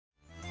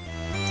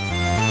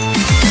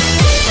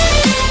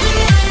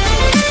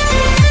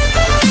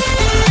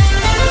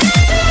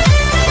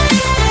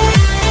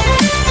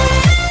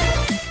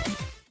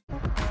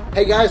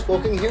guys,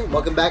 welcome here.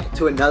 Welcome back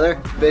to another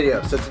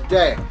video. So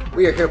today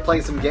we are here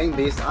playing some Gang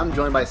Beasts. I'm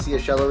joined by Sia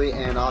Shellowy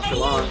and Oscar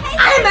Long.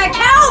 I'm a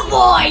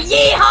cowboy.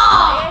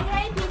 Yeehaw!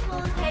 Hey,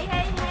 people. Hey.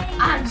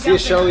 Sia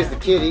Shellowy is the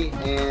kitty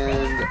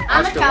and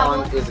Oscar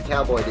Long is the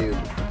cowboy dude.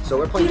 So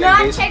we're playing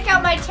Gang Beasts. Do not check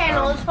out my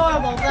channel. It's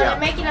horrible, but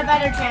I'm making a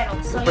better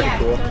channel. So we're pretty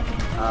cool.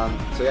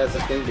 So yeah, it's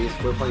this Gang Beasts.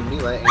 We're playing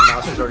Melee and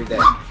Oscar's already dead.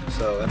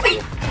 So that's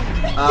cool.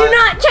 Do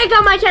not check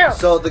out my channel.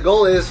 So the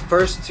goal is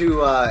first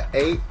to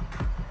 8.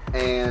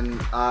 And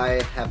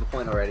I have a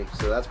point already,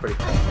 so that's pretty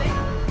cool.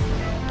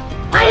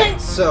 Alright,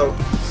 so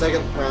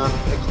second round.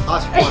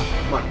 Oscar,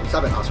 come on,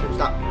 stop it, Oscar,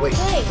 stop. Wait,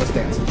 let's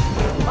dance.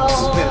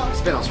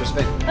 Spin, Oscar,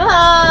 spin.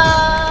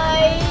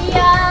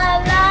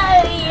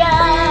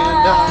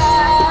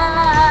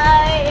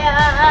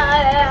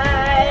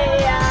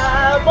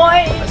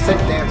 Boy. I said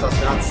dance,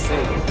 Oscar, not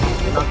sing.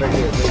 You're not very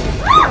good at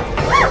singing.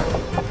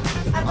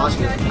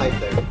 Oscar gets the pipe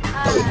there.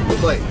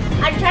 Play.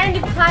 I'm trying to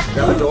catch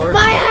Grab the door.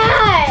 My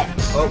hat!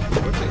 Oh,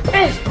 what's it?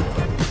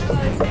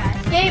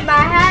 Gabe, my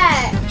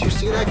hat! Did you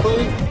see that,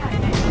 Chloe?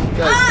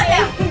 Oh,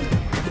 yeah!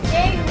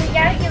 Gabe, we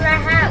gotta get my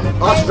hat.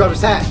 Oscar dropped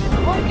his hat.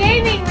 Well,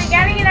 gaming, we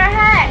gotta get our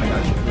hat. I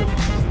got you.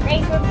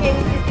 Thanks for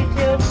gaming,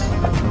 too.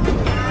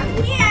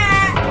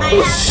 Yeah!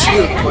 Oh,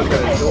 shoot! Look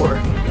at the door.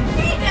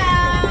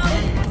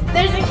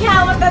 There's a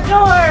cow at the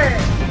door!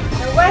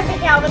 There was a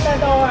cow at the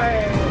door!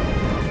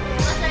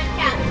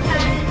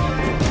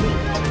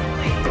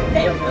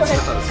 That's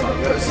not how the song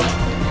goes.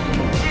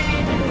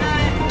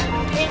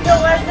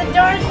 Where's the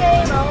door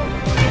table?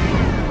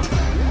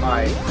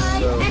 Alright,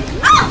 so...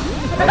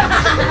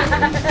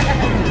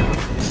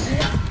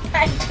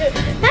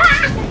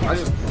 I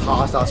just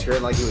tossed Oscar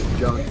in like he was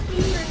junk.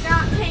 You did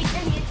not pay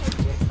any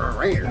attention.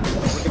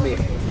 Look at me.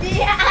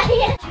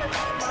 Yeah.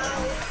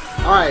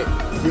 Alright,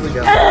 here we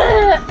go.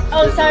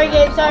 Oh, sorry,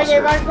 Gabe. Sorry,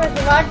 Gabe.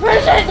 Wrong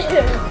person.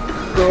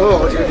 Oh,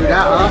 what you gonna do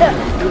now, huh?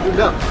 What you gonna do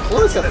now?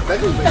 Chloe's got a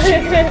vending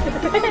machine.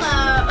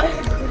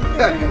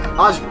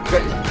 Oscar,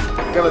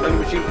 grab a vending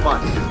machine, come on.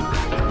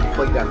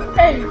 Plug down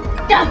there.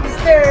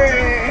 Dumpster!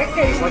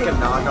 It's like a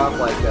knockoff,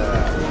 like,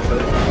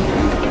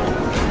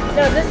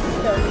 No, this is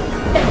good.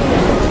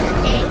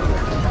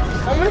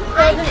 I'm gonna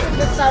throw this in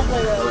the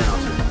subway road.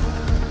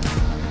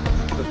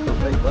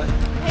 What?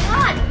 Hang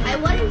on. I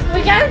wanted to... We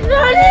gotta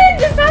throw it in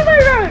the subway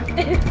road!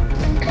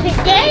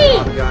 Gabe!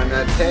 I'm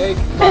gonna take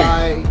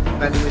my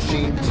vending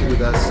machine to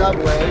the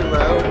subway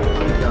road.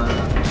 I'm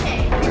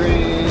gonna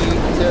drink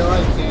till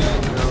I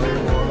can't no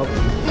more.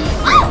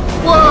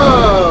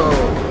 Whoa!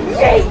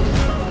 Gabe!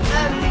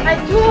 I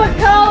threw a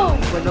cone!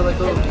 Wait, no, let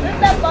go. With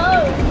the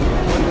boat!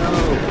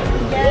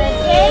 Oh, Get a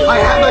cape! no. I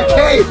have a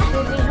cape!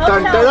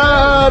 Dun, da,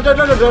 da, da,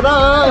 da, da, da,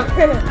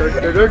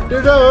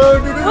 da.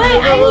 Wait,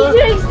 I need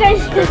to extend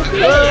your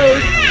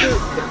cape!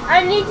 I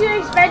need to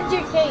expand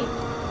your cape!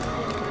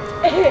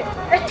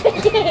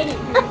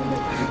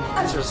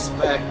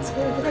 Disrespect.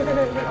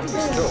 I'm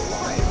still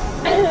alive.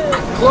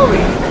 Chloe!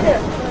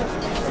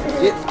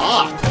 Get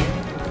off!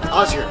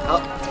 Oscar,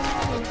 help.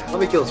 Let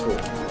me kill this fool.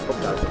 Oh,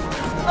 no.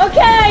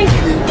 Okay!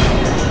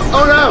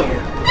 Oh no!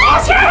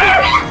 Oscar!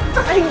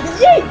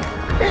 Yay!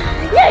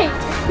 Yay!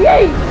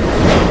 Yay!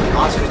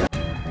 Oscar.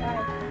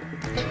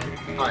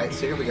 Alright,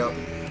 so here we go.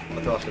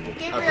 Let's throw Oscar.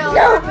 Gabriel,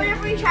 No.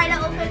 whenever we try to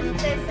open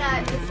this,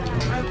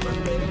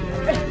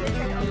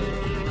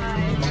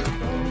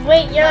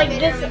 Wait, you're like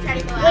this.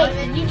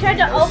 Wait, you tried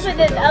to open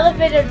this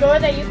elevator door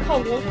that you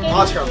call Wolfgang?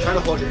 Oscar, I'm trying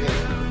to hold your hand.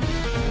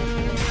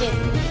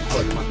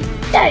 Oh, come on.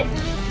 Die!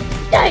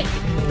 Die!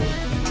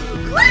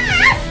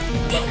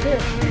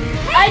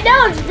 I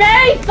know, it's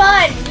very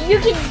fun! You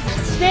can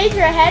scrape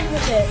your head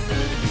with it.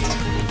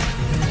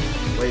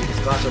 Wait, this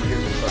glass over here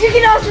is You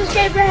can also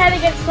scrape your head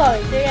against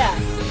Chloe, so yeah.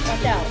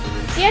 Watch out.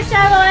 Sia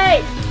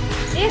Shellowy!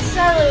 Sia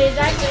Shellowy is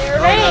actually a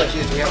Oh raid! no,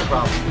 jeez, we have a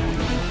problem.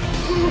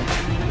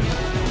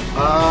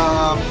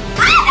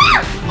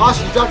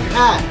 Oscar, you dropped your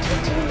hat!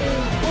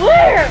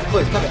 Where?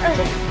 Please, come here.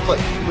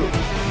 Please, move.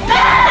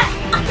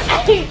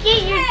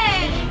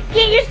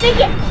 Get your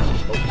stinking...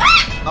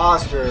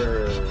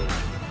 Oscar!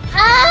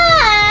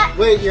 Ah!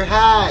 Wait, your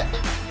hat!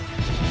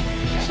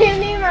 Give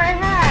me my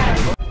hat!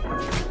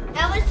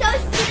 That was so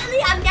silly.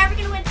 I'm never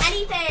gonna win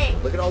anything.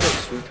 Look at all those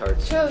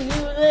sweethearts. True, you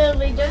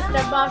literally just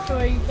stepped off to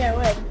where you can't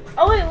win.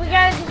 Oh wait, we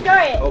gotta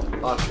destroy it! Oh,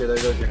 Oscar, there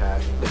goes your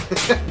hat.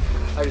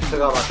 I just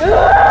took off Oscar.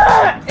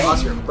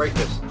 Oscar, break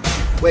this.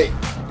 Wait.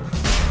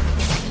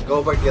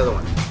 Go break the other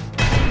one.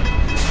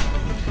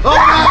 Oh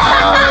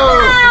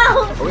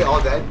no! Are we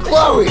all dead?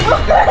 Chloe! I'm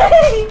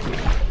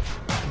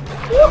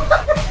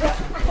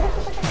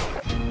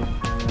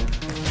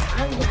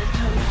gonna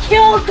come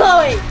kill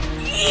Chloe!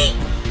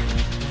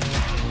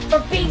 For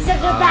being such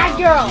a bad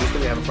girl! He's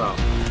gonna have a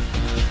problem.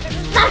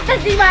 Stop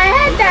touching my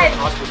head then!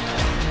 Oscar's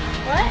hat.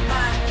 What?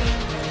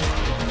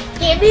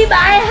 Give me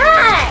my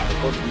hat!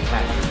 Both of these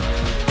hats.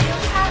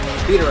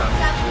 Beat her up.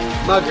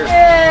 Mug her.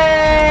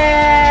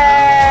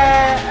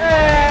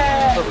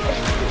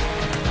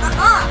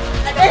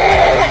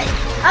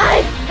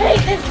 I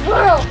hate this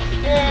world!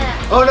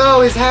 Oh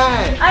no, his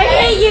hat! I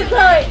hate you,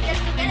 Chloe!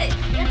 Just forget it.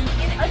 Just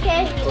forget it.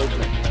 Okay. Chloe's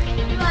gonna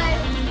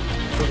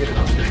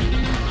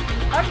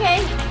Okay.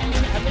 I'm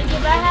gonna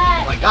get my Oh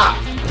hat. my god.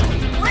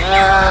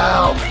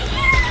 Help.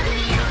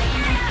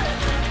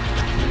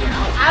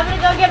 I'm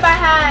gonna go get my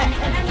hat.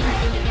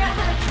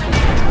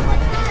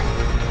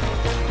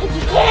 If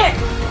you can't.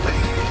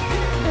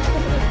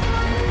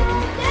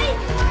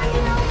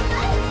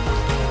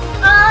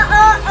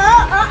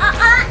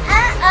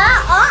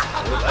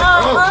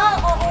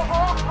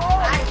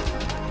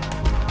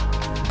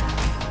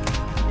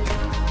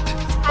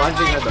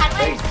 Punching in the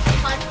face.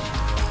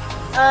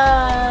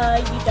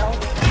 You don't. I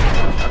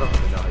don't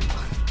really know how you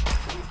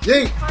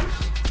Yeet!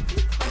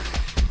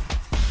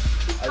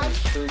 I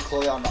just threw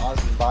Chloe onto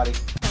Ozzy's body.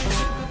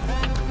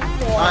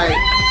 Alright.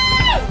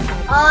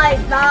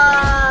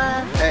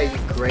 Hey, you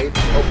grape. Oh.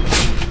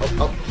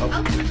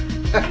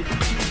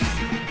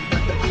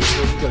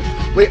 Good.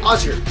 Wait,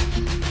 Oscar.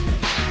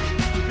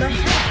 My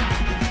hat.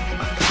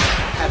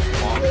 That's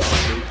long,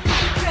 Oscar.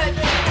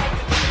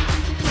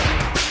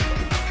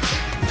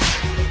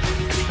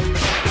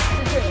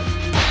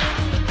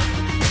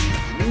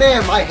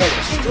 Man, my head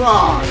is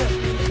strong.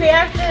 We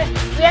have to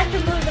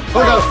move the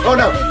plate. Oh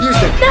no,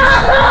 Houston. No!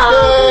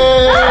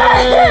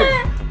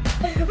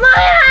 My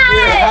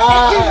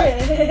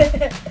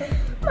hat!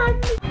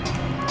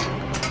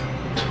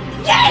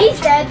 Yeah, he's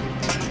dead.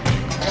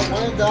 I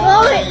want to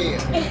Chloe.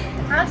 die.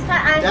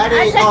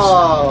 Daddy,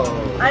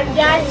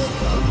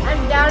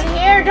 I'm down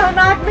here. Don't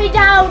knock me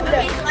down.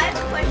 Okay, so I have a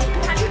question.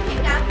 How do you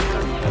pick out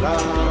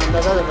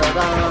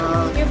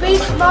the You be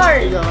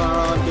smart.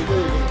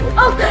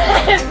 Oh,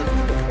 crap.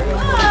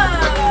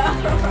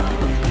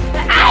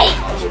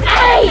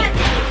 Hey!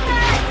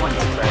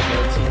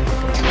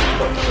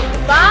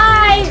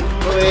 Bye!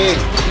 Chloe,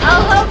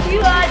 I'll help you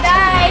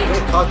die.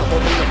 don't cause the whole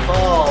thing to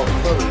fall.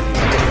 Chloe.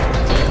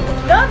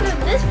 No,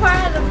 this part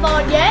hasn't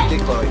fallen yet. Hey,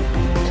 Chloe. I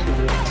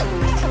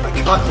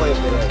caught Chloe a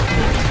bit. Oh,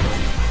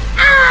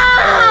 Ah!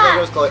 there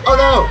goes Chloe. Oh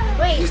no!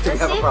 Wait, Houston,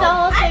 let's we have see a if the problem.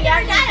 whole I've thing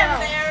never died actually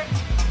over fell.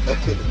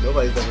 there.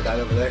 Nobody's ever died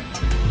over there.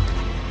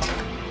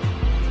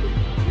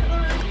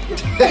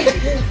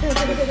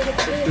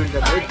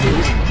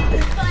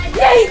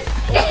 Yay!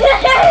 He's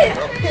dead.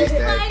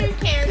 Spider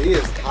can. He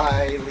is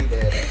highly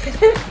dead.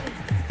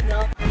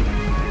 No.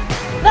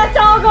 Let's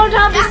all go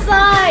down the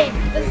slide.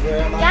 Wait, where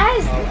am I?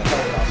 Guys, Oh, I thought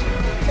it was awesome.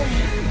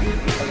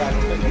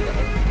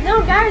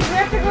 no, guys, we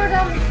have to go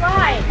down the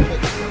slide.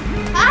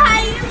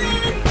 Hi, you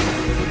lose.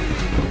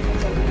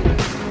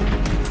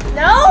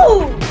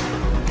 No!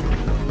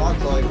 Come on,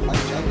 Chloe. I'm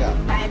Jenga.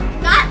 I'm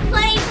not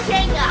playing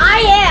Jenga. I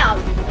am.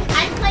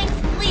 I'm playing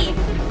Spleef.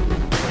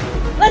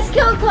 Let's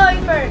kill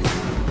Chloe first.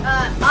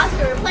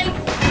 Oscar, we're playing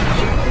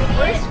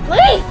Where's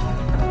Please?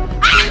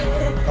 I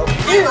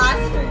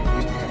lost.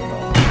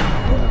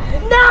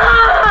 No!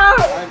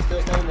 I'm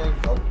still standing.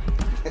 Oh,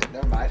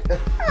 never mind.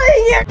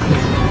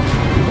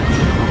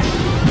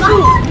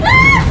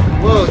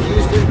 Whoa,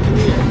 Houston, come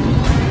here.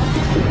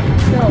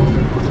 No.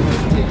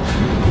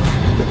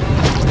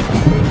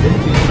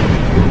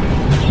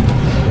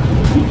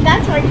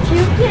 That's like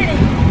cute kitty.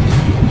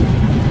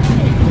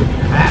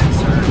 Hat,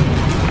 sir.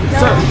 No.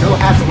 Sir, no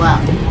hats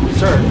allowed.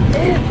 Sir.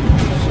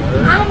 Sir.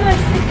 I'm a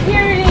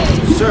security.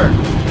 Sir.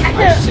 I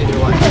saved your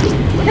life.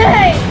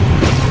 Hey!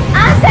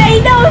 I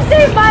say no,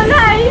 save my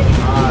life!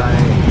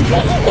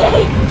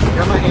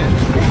 Got my hand.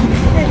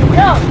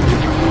 No!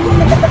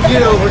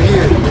 Get over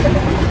here.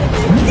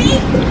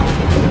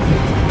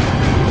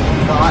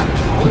 God.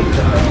 What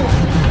the hell?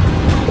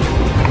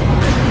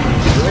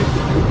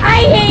 I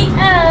hate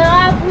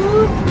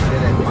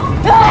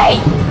Hey!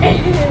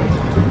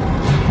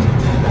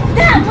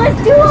 That was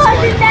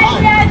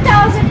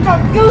 299,000 from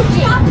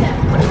Gucci!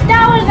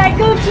 That was a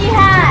Gucci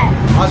hat!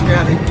 Oscar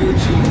has a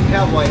Gucci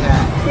cowboy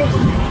hat.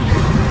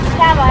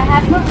 Cowboy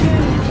hat from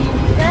Gucci.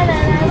 Na, na,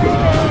 na, na, na.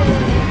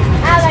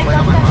 I like Wait, the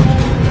I'm like,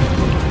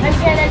 I'm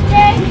gonna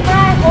take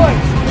my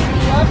horse to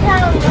the Old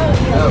Town Road.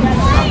 no,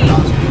 stop it,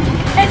 Oscar.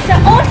 It's the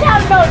Old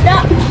Town Road,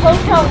 not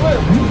Hotel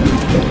Room.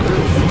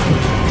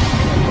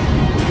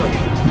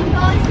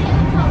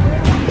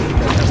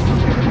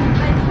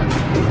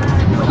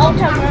 Old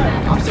Town Road.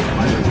 I'm sick of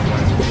my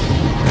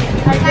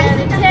I'm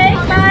gonna take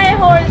my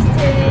horse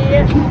to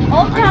the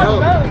Old Town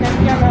Road. I'm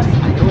gonna... I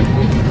know what it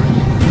is.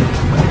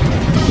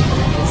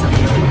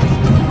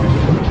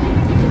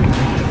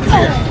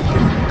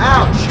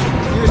 Ouch!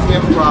 Here's the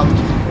other problem.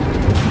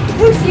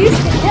 Who's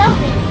used to tell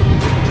me?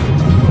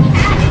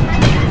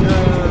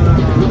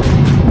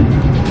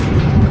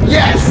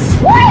 Yes!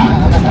 What?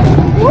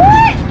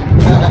 What?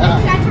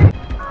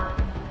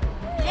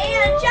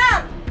 And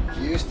jump.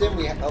 Houston,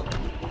 we have. Oh.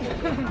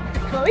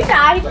 Chloe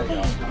died.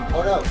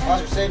 Oh no,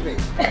 Oscar saved me.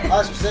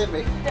 Oscar saved me.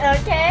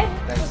 Okay.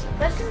 Thanks.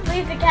 Let's just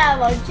leave the cat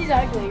alone. She's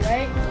ugly,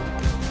 right?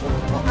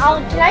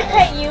 Can I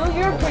pet you?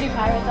 You're a pretty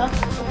pirate though.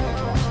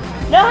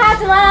 No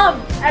hats allowed.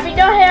 I mean,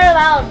 no hair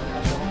allowed.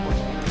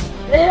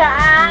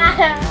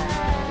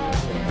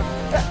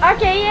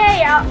 Okay,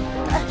 yay.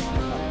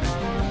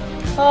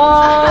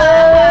 Oh,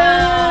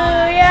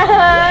 yeah.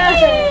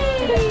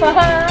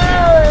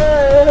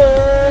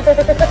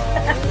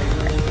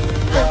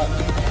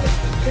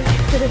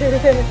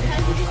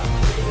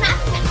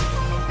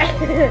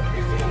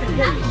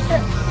 You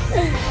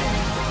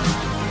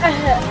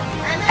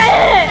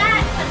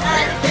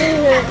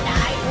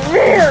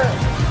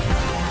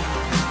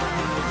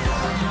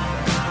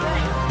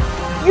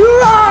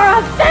are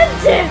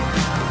offensive!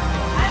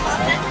 I'm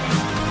offensive.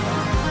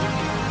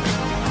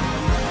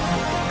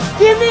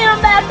 Give me a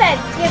bad bed.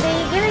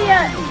 Give me a...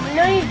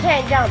 No, you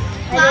can't jump.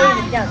 I know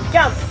you can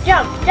jump.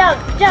 Jump.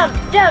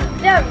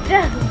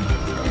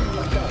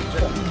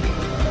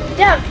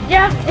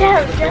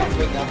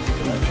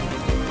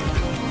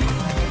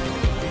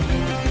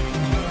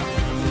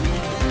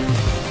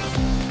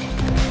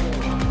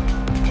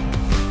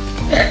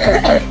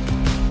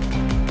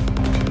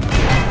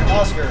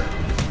 Oscar.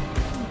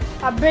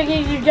 I'm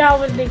bringing you down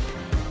with me.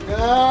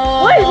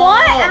 No. Wait,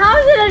 what? How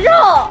is it a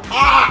draw?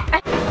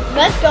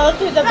 Let's go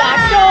to the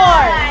back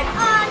door.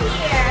 On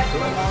here.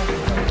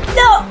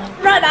 No,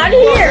 run out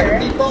here.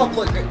 Meatball,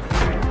 click it.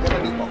 Get a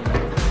meatball.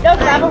 No,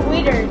 grab a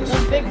weeder.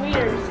 Those big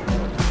weeders.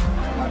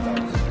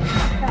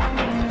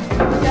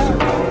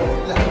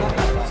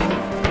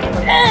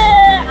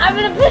 I'm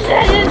gonna push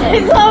that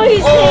into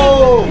Chloe's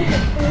Oh!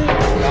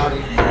 Got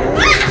him.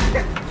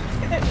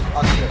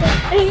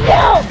 thing.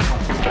 No!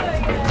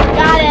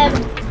 Got him.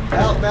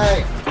 Help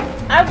me.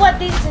 I want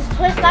these to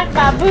twist like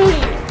my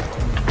booty.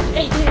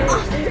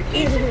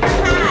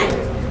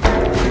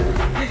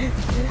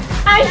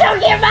 I don't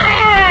get my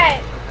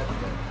hat!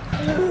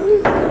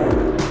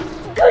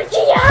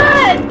 Gucci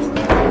hat!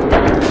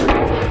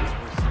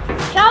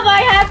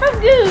 Cowboy hat from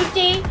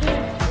Gucci.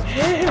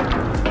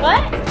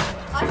 What?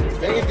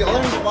 Dang it, the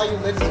only reason why you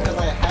lit is because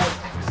I had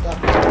stuff.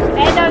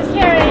 And I'm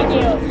carrying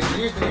you.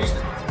 Use the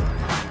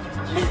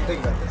think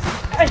about this.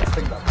 Just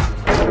think about this.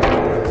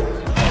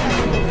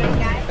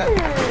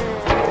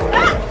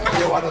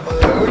 You want a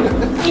balloon?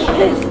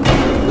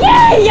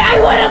 Yay! I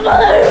want a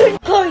balloon!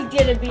 Chloe's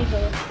gonna be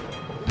the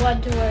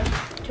one to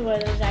where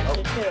there's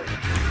actually two.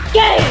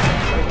 Game!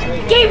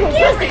 Game of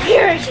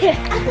security!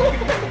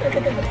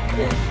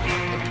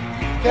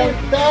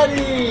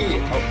 Confetti!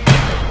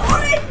 Oh,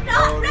 it's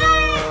not red!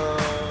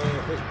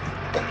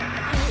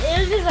 It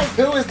was just like...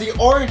 Who is the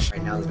orange?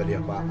 Right now in this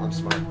video, wow, I'm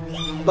smart.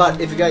 But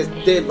if you guys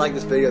did like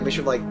this video, make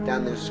sure to like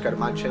down there, subscribe to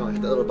my channel,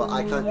 hit the little bell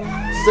icon,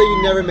 so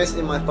you never miss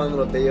any of my fun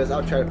little videos.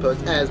 I'll try to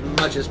post as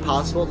much as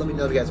possible. Let me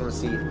know if you guys want to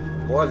see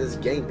more of this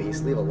game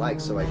piece. Leave a like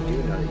so I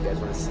do know that you guys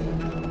want to see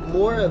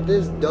more of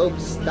this dope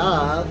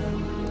stuff.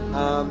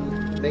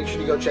 Make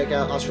sure to go check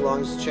out Oscar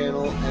Long's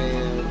channel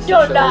and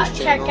Do not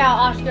check out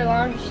Oscar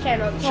Long's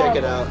channel. It's Check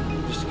it horrible.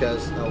 out just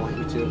because I want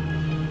you to.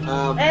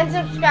 And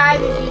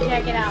subscribe if you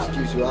check it out.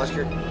 Excuse you,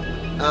 Oscar.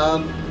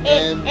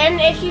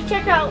 And if you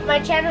check out my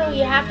channel,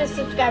 you have to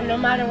subscribe no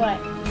matter what.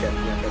 Okay,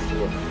 yeah, that's the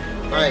rule.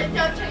 Alright.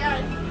 Don't check out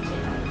his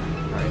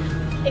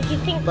Alright. If you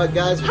think... But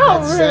guys, with How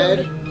that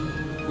said,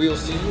 rude. we will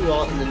see you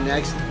all in the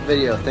next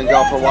video. Thank you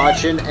all for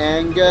watching,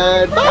 and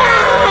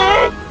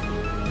goodbye!